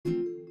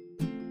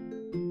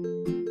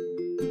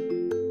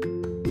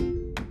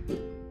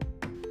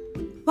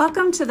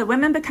Welcome to the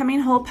Women Becoming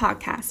Whole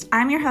podcast.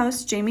 I'm your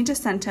host, Jamie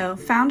DeCento,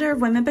 founder of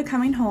Women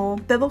Becoming Whole,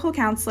 biblical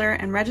counselor,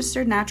 and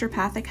registered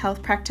naturopathic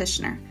health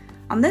practitioner.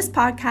 On this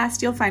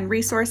podcast, you'll find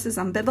resources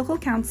on biblical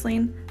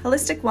counseling,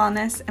 holistic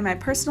wellness, and my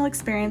personal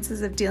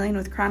experiences of dealing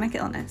with chronic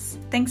illness.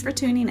 Thanks for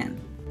tuning in.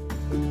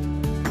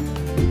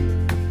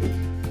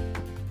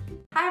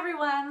 Hi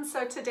everyone,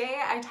 so today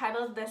I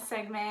titled this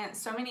segment,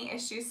 So Many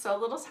Issues, So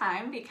Little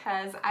Time,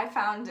 because I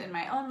found in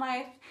my own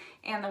life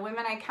and the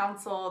women I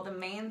counsel, the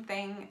main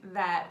thing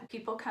that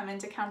people come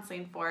into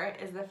counseling for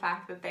is the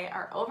fact that they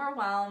are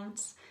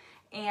overwhelmed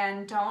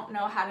and don't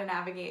know how to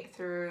navigate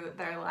through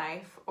their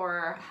life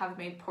or have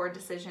made poor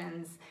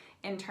decisions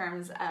in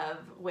terms of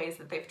ways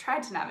that they've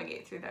tried to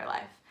navigate through their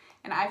life.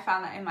 And I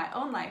found that in my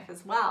own life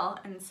as well.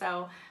 And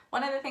so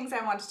one of the things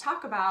I want to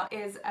talk about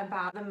is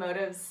about the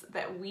motives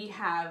that we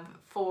have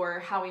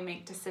for how we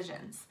make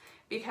decisions.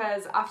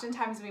 Because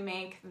oftentimes we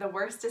make the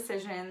worst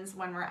decisions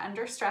when we're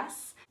under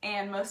stress,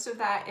 and most of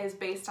that is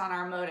based on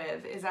our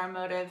motive. Is our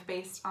motive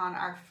based on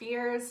our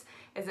fears?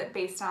 Is it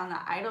based on the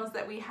idols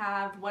that we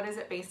have? What is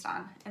it based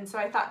on? And so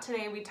I thought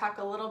today we'd talk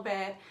a little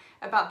bit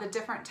about the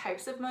different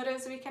types of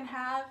motives we can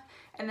have,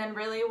 and then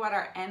really what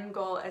our end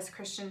goal as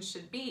Christians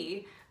should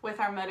be with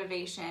our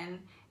motivation,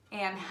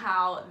 and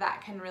how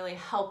that can really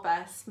help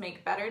us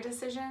make better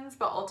decisions,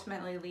 but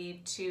ultimately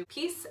lead to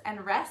peace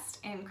and rest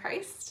in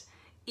Christ,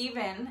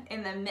 even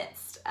in the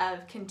midst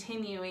of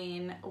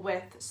continuing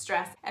with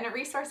stress. And a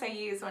resource I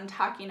use when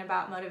talking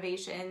about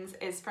motivations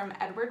is from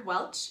Edward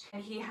Welch,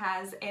 and he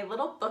has a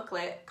little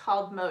booklet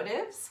called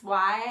Motives: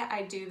 Why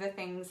I Do the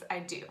Things I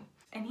Do.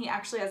 And he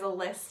actually has a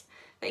list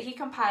that he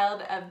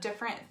compiled of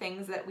different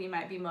things that we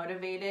might be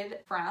motivated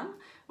from,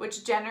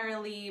 which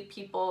generally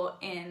people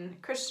in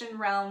Christian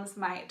realms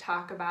might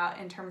talk about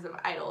in terms of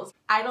idols.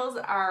 Idols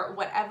are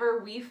whatever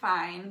we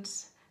find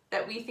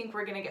that we think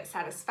we're gonna get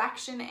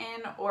satisfaction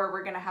in or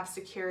we're gonna have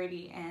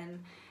security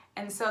in.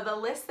 And so the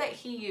list that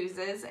he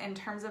uses in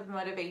terms of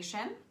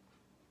motivation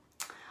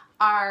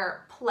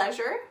are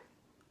pleasure,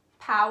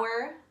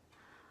 power,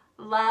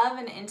 love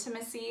and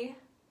intimacy,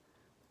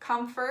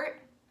 comfort,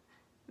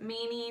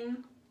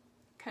 meaning,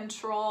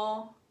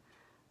 control,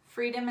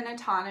 freedom and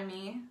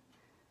autonomy,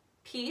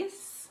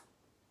 peace,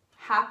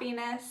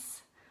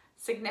 happiness,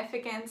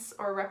 significance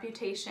or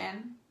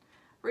reputation,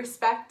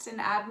 respect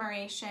and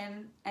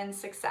admiration, and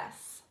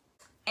success.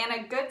 And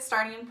a good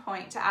starting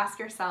point to ask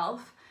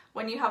yourself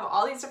when you have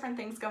all these different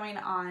things going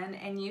on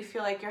and you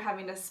feel like you're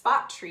having to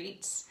spot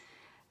treat,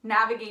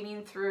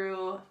 navigating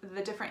through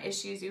the different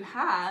issues you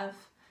have,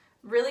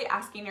 really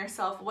asking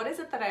yourself, what is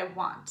it that I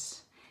want?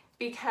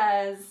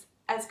 Because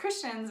as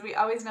Christians, we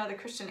always know the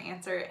Christian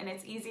answer, and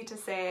it's easy to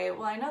say,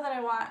 well, I know that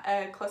I want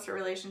a closer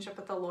relationship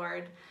with the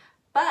Lord,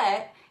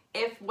 but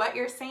if what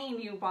you're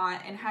saying you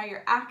want and how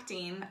you're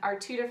acting are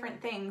two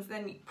different things,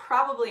 then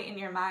probably in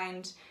your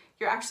mind,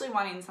 you're actually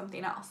wanting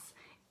something else.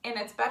 And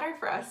it's better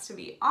for us to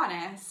be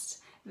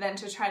honest than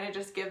to try to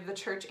just give the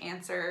church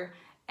answer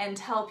and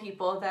tell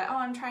people that, oh,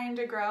 I'm trying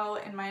to grow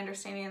in my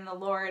understanding in the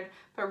Lord,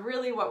 but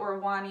really what we're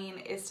wanting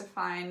is to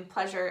find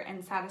pleasure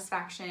and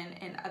satisfaction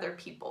in other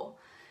people.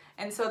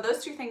 And so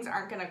those two things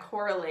aren't going to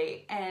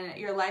correlate, and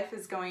your life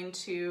is going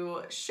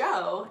to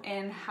show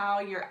in how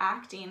you're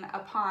acting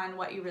upon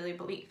what you really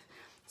believe.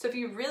 So if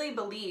you really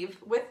believe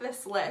with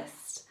this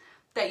list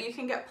that you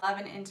can get love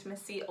and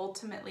intimacy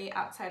ultimately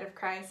outside of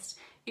Christ,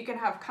 you can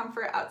have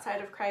comfort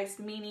outside of Christ,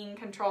 meaning,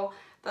 control,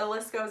 the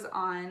list goes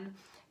on.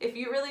 If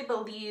you really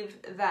believe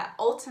that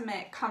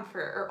ultimate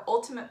comfort or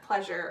ultimate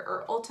pleasure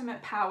or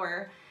ultimate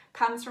power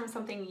comes from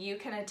something you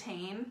can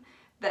attain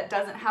that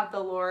doesn't have the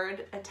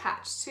Lord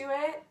attached to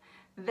it,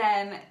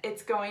 then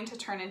it's going to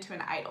turn into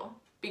an idol,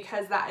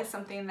 because that is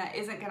something that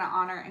isn't going to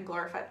honor and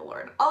glorify the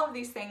Lord. All of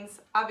these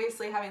things,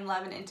 obviously having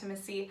love and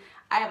intimacy,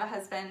 I have a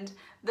husband,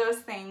 those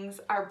things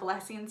are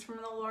blessings from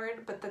the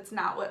Lord, but that's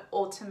not what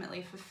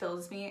ultimately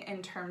fulfills me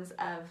in terms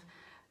of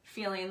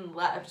feeling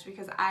loved,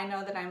 because I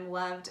know that I'm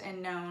loved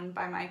and known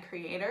by my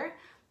Creator,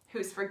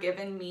 who's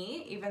forgiven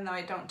me even though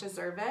I don't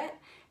deserve it.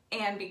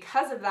 And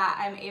because of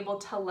that, I'm able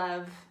to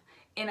love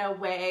in a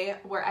way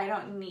where I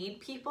don't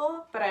need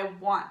people, but I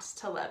want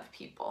to love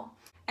people.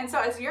 And so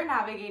as you're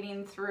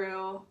navigating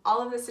through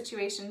all of the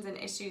situations and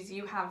issues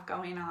you have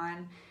going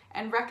on,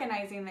 and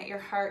recognizing that your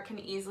heart can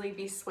easily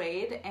be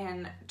swayed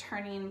and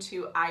turning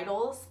to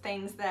idols,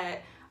 things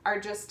that are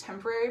just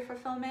temporary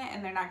fulfillment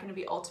and they're not going to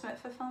be ultimate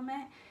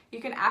fulfillment, you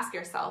can ask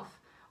yourself,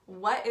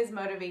 what is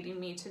motivating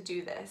me to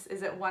do this?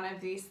 Is it one of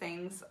these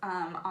things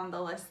on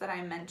the list that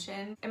I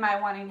mentioned? Am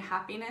I wanting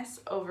happiness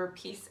over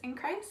peace in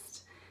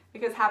Christ?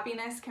 Because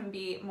happiness can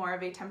be more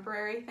of a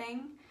temporary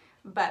thing,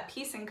 but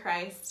peace in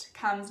Christ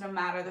comes no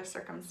matter the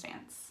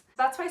circumstance.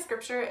 That's why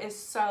scripture is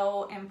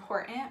so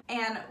important.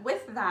 And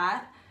with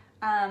that,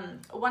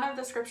 one of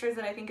the scriptures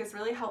that I think is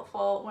really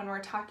helpful when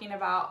we're talking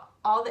about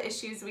all the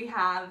issues we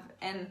have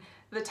and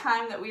the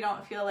time that we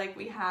don't feel like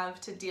we have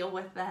to deal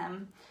with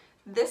them,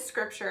 this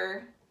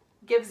scripture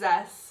gives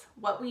us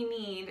what we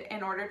need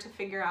in order to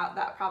figure out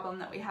that problem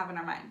that we have in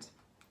our mind.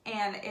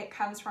 And it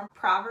comes from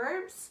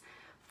Proverbs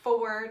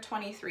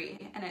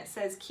 4:23, and it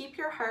says, "Keep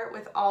your heart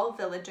with all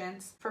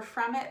diligence, for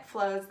from it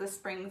flows the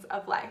springs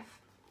of life."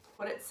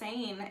 What it's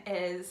saying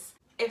is,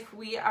 if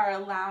we are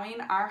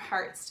allowing our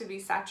hearts to be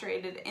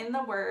saturated in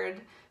the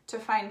Word, to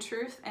find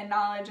truth and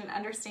knowledge and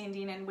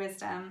understanding and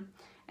wisdom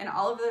and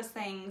all of those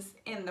things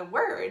in the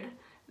Word,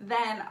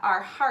 then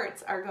our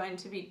hearts are going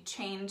to be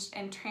changed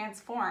and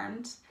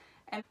transformed.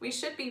 And we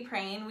should be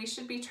praying, we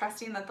should be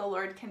trusting that the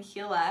Lord can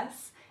heal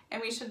us,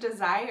 and we should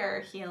desire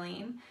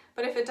healing.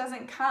 But if it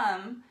doesn't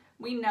come,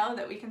 we know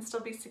that we can still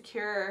be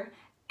secure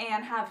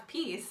and have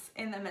peace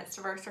in the midst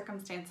of our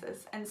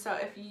circumstances. And so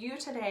if you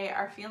today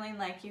are feeling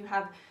like you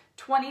have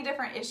 20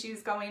 different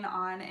issues going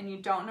on and you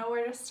don't know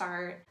where to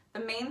start, the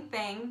main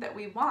thing that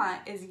we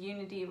want is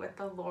unity with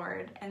the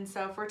Lord. And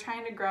so if we're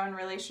trying to grow in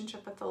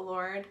relationship with the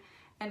Lord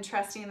and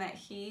trusting that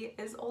He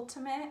is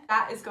ultimate,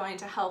 that is going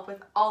to help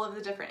with all of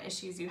the different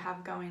issues you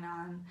have going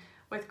on.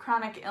 With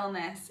chronic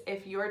illness,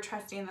 if you're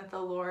trusting that the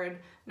Lord,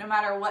 no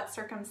matter what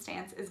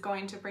circumstance, is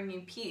going to bring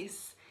you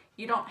peace,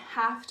 you don't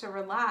have to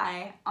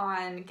rely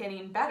on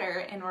getting better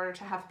in order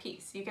to have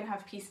peace. You can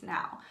have peace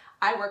now.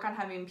 I work on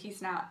having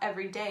peace now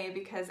every day,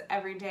 because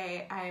every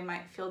day I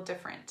might feel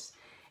different.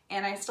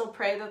 And I still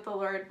pray that the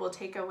Lord will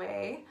take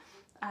away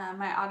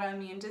my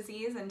autoimmune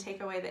disease and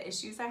take away the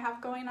issues I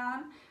have going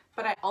on.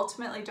 But I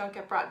ultimately don't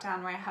get brought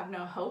down where I have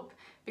no hope,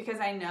 because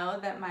I know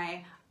that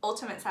my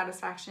ultimate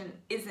satisfaction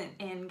isn't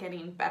in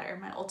getting better.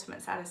 My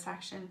ultimate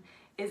satisfaction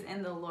is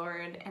in the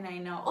Lord. And I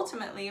know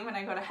ultimately when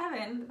I go to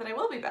heaven that I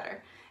will be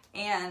better.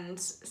 And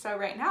so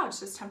right now it's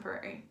just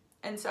temporary.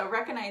 And so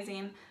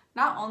recognizing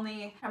not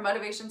only our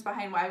motivations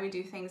behind why we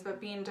do things,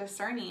 but being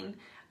discerning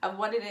of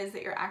what it is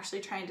that you're actually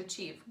trying to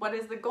achieve. What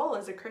is the goal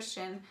as a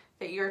Christian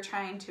that you're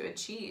trying to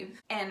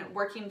achieve, and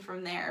working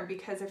from there.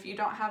 Because if you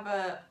don't have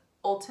a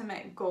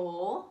ultimate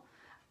goal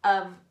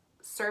of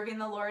serving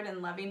the Lord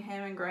and loving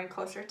Him and growing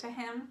closer to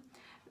Him,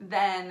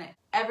 then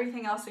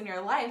everything else in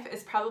your life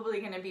is probably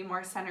going to be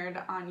more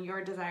centered on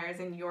your desires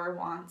and your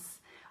wants,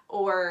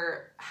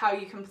 or how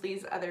you can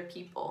please other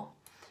people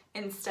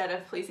instead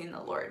of pleasing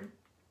the Lord.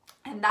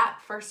 And that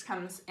first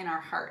comes in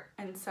our heart.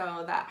 And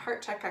so that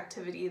heart check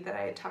activity that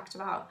I had talked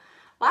about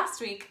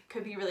last week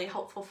could be really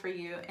helpful for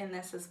you in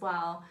this as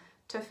well,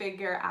 to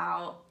figure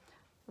out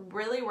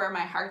really where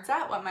my heart's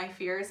at, what my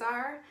fears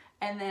are,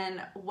 and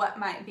then what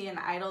might be an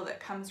idol that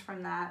comes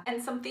from that.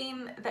 And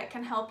something that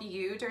can help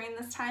you during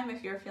this time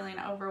if you're feeling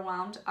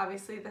overwhelmed.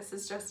 Obviously, this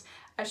is just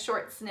a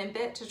short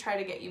snippet to try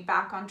to get you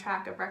back on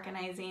track of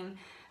recognizing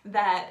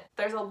that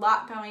there's a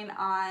lot going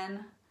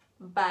on,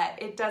 but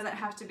it doesn't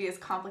have to be as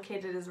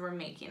complicated as we're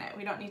making it.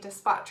 We don't need to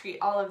spot treat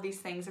all of these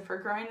things. If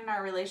we're growing in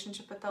our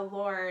relationship with the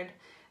Lord,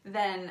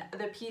 then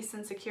the peace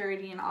and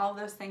security and all of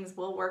those things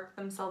will work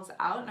themselves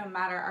out no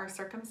matter our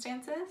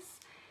circumstances.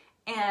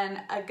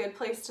 And a good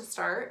place to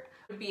start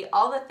would be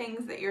all the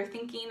things that you're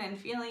thinking and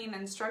feeling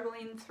and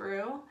struggling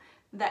through,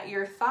 that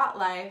your thought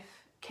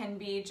life can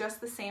be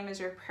just the same as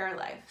your prayer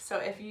life. So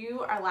if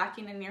you are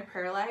lacking in your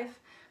prayer life,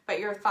 but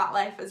your thought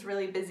life is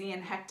really busy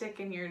and hectic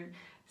and you're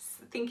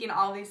thinking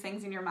all these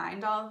things in your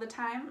mind all of the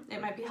time,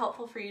 it might be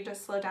helpful for you to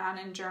slow down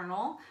and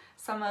journal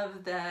some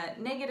of the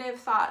negative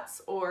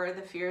thoughts or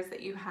the fears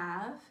that you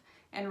have,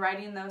 and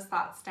writing those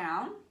thoughts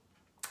down,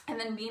 and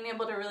then being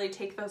able to really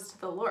take those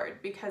to the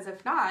Lord. Because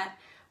if not,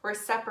 we're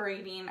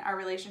separating our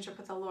relationship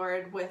with the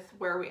Lord with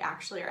where we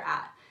actually are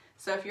at.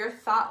 So if your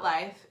thought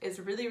life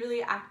is really,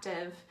 really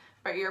active,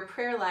 but your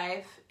prayer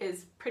life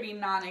is pretty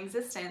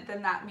non-existent,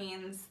 then that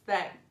means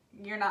that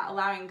you're not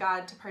allowing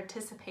God to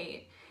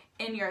participate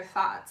in your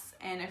thoughts.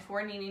 And if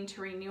we're needing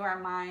to renew our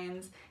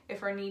minds,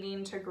 if we're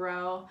needing to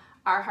grow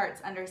our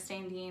heart's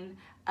understanding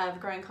of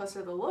growing closer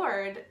to the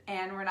Lord,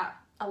 and we're not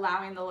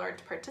allowing the Lord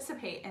to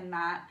participate in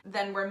that,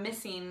 then we're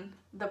missing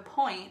the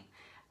point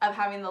of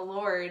having the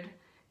Lord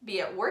be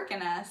at work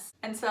in us.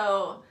 And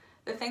so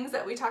the things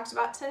that we talked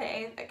about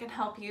today that can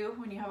help you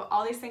when you have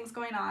all these things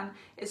going on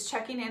is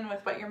checking in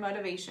with what your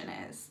motivation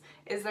is.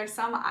 Is there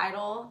some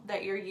idol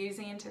that you're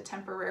using to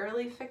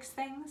temporarily fix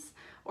things?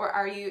 Or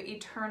are you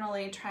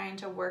eternally trying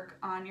to work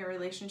on your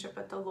relationship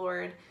with the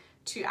Lord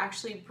to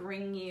actually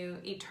bring you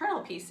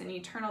eternal peace and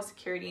eternal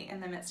security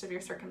in the midst of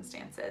your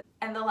circumstances?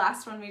 And the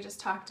last one we just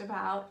talked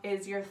about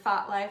is your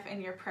thought life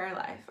and your prayer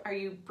life. Are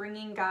you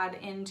bringing God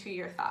into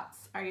your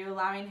thoughts? Are you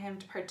allowing Him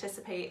to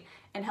participate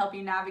and help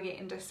you navigate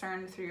and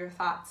discern through your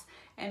thoughts,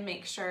 and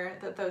make sure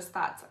that those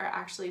thoughts are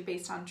actually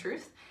based on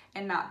truth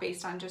and not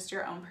based on just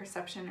your own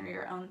perception or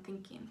your own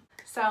thinking?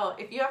 So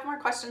if you have more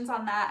questions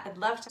on that, I'd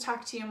love to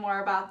talk to you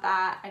more about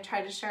that. I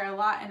try to share a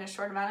lot in a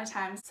short amount of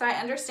time. So I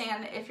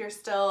understand if you're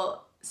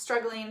still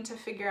struggling to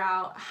figure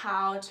out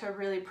how to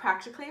really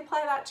practically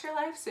apply that to your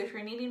life. So if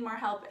you're needing more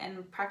help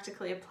in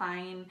practically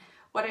applying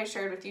what I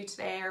shared with you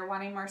today, or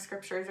wanting more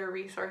scriptures or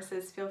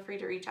resources, feel free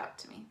to reach out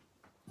to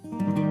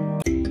me.